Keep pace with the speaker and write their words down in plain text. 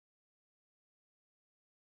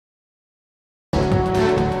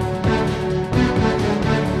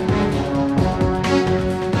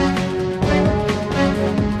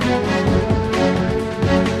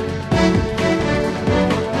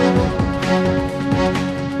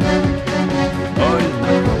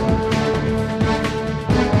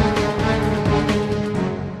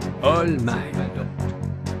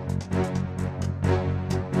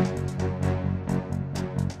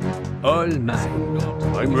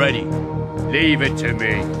ready. Leave it to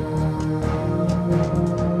me.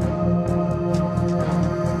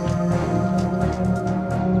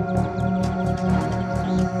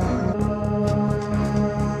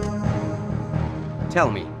 Tell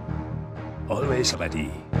me. Always ready.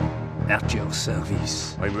 At your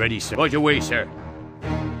service. I'm ready, sir. Right away, sir.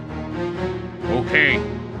 Okay.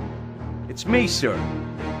 It's me, sir.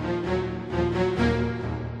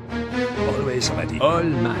 Always ready. All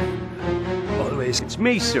mine. Always. It's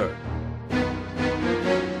me, sir.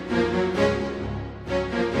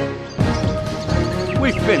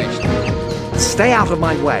 We've finished. Stay out of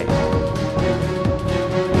my way.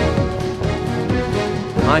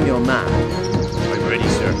 I'm your man. I'm ready,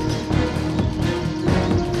 sir.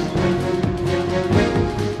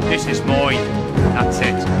 This is mine. That's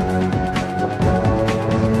it.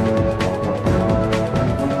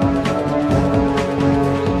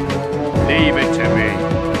 Leave it to me.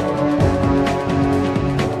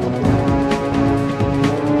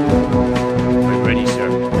 I'm ready, sir.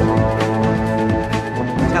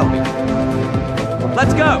 Tell me.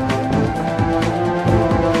 Let's go!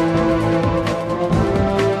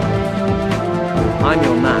 I'm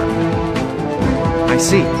your man. I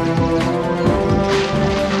see.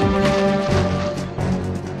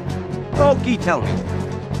 Okie, tell me.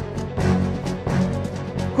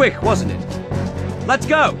 Quick, wasn't it? Let's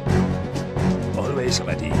go! Always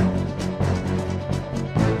ready.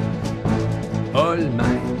 All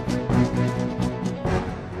mine.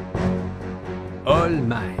 All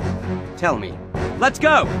mine. Tell me. Let's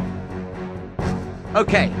go!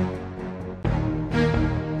 Okay.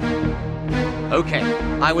 Okay,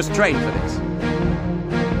 I was trained for this.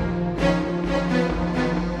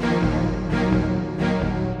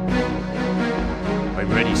 I'm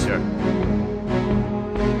ready, sir.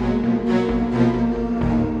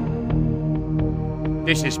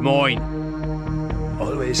 This is mine.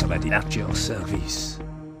 Always ready. At your service.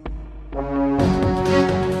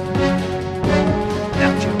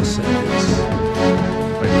 At your service.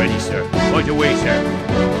 I'm ready, sir. Right away, sir.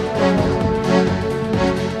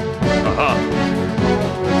 Aha.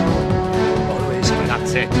 Always ready.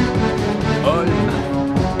 That's it. All mine.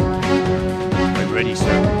 I'm ready,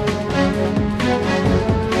 sir.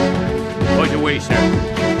 Right away, sir.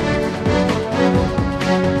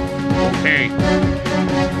 Okay.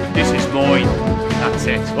 This is mine. That's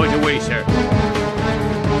it. Right away, sir.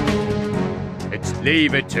 It's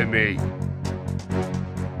leave it to me.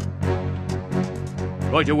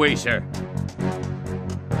 Right away, sir.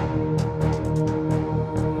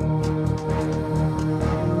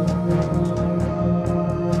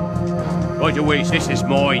 Right away, this is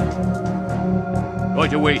mine.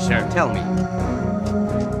 Right away, sir. Tell me.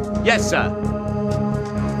 Yes, sir.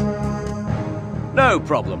 No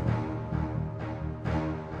problem.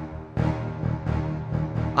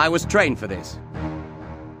 I was trained for this.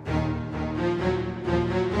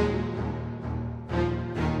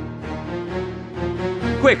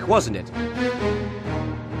 Quick, wasn't it?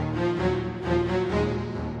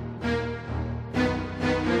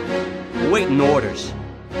 Waiting orders.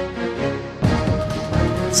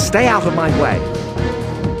 Stay out of my way.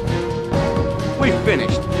 We've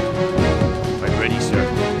finished. I'm ready, sir.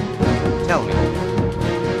 Tell me.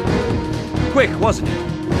 Quick, wasn't it?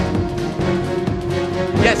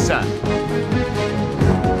 Yes, sir.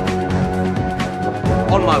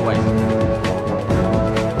 On my way.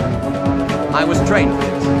 I was trained for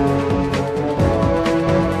this.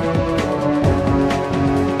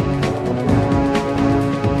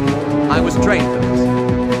 I was trained for this.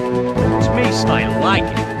 It's me, I like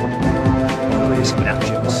it. Always at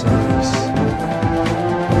your service.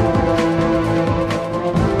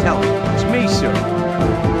 Tell me, it's me, sir.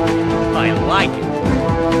 I like it.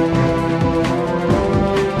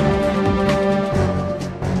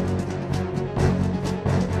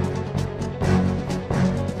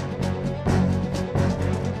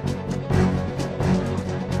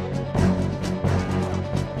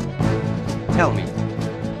 Tell me.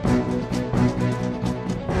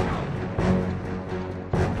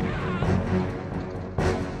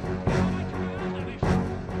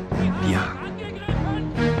 Bien.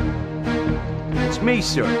 It's me,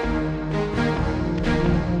 sir.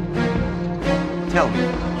 Tell me.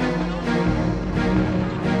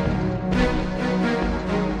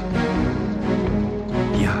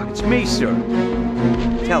 Bien. It's me, sir.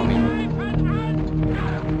 Tell me.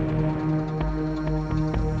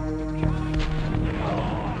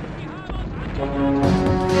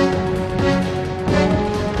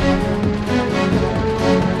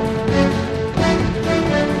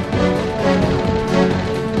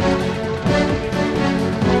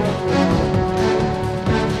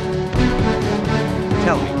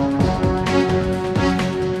 Tell me.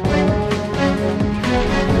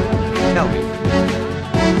 Tell me.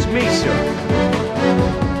 It's me, sir.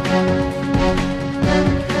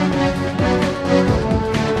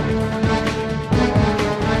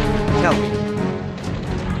 Tell me.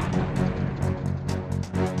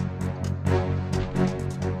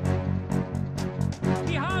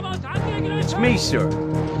 It's me, sir.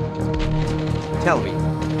 Tell me.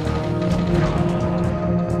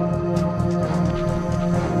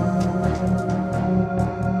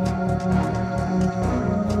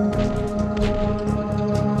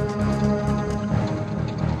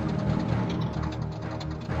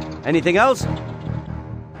 Anything else?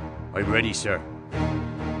 I'm ready, sir.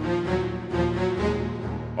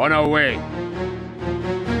 On our way.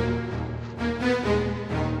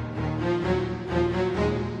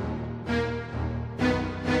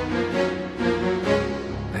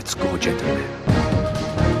 Let's go, gentlemen.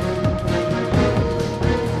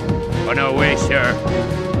 On our way, sir.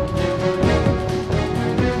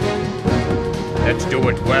 Let's do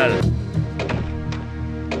it well.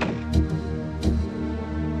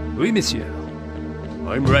 Oui, monsieur.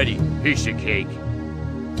 I'm ready. Piece of cake.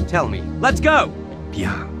 Tell me. Let's go!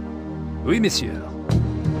 Bien. Oui, monsieur.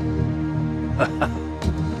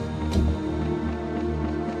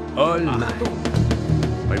 All night.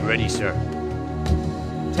 I'm ready, sir.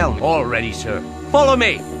 Tell me. All ready, sir. Follow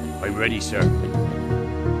me! I'm ready, sir.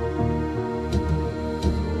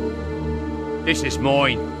 This is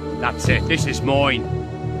mine. That's it. This is mine.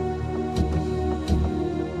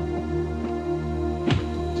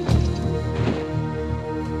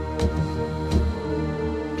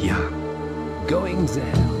 Bien. Going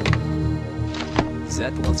there.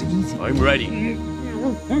 That was easy. I'm ready.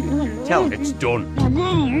 Tell me. It's done.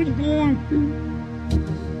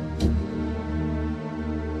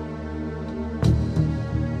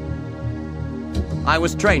 I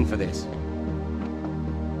was trained for this.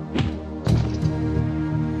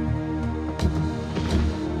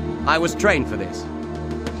 I was trained for this.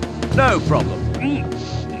 No problem.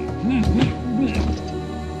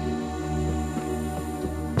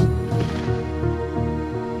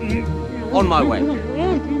 On my way.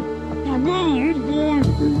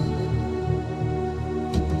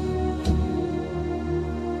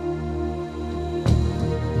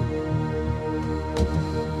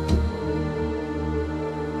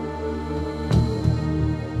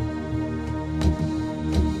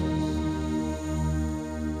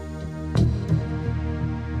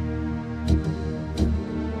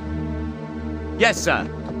 Yes, sir.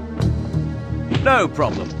 No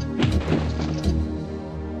problem.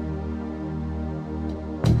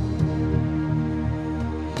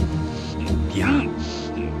 Bien.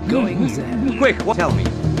 Going there. Quick, what? Tell me.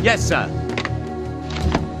 Yes, sir.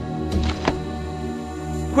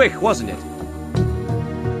 Quick, wasn't it?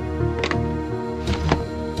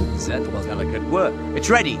 That was Delicate work. It's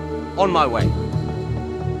ready. On my way.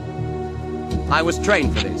 I was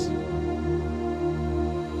trained for this.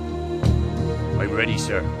 I'm ready,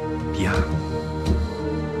 sir. bien.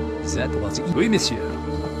 That was easy. Oui, monsieur.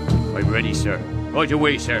 I'm ready, sir. Right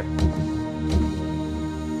away, sir.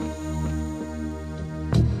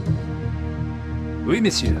 Oui,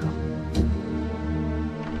 monsieur.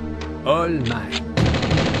 All mine.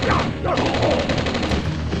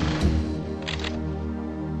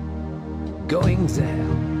 Going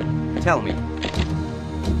there. Tell me.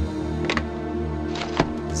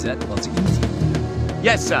 That was easy.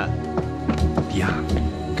 Yes, sir. Bien.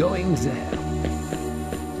 Going there.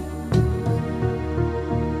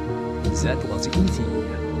 That was easy.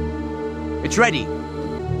 It's ready.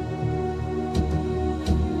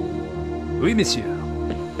 Oui, monsieur.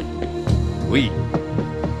 Oui.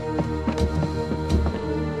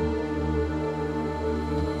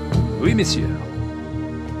 Oui, monsieur.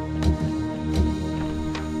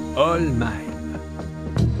 All mine.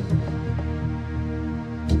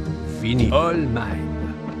 Fini. All mine.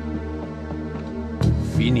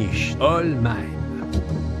 Finish. All mine.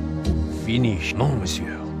 Finish. Non,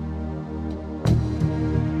 monsieur.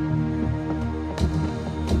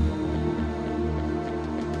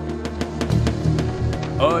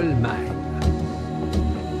 All mine.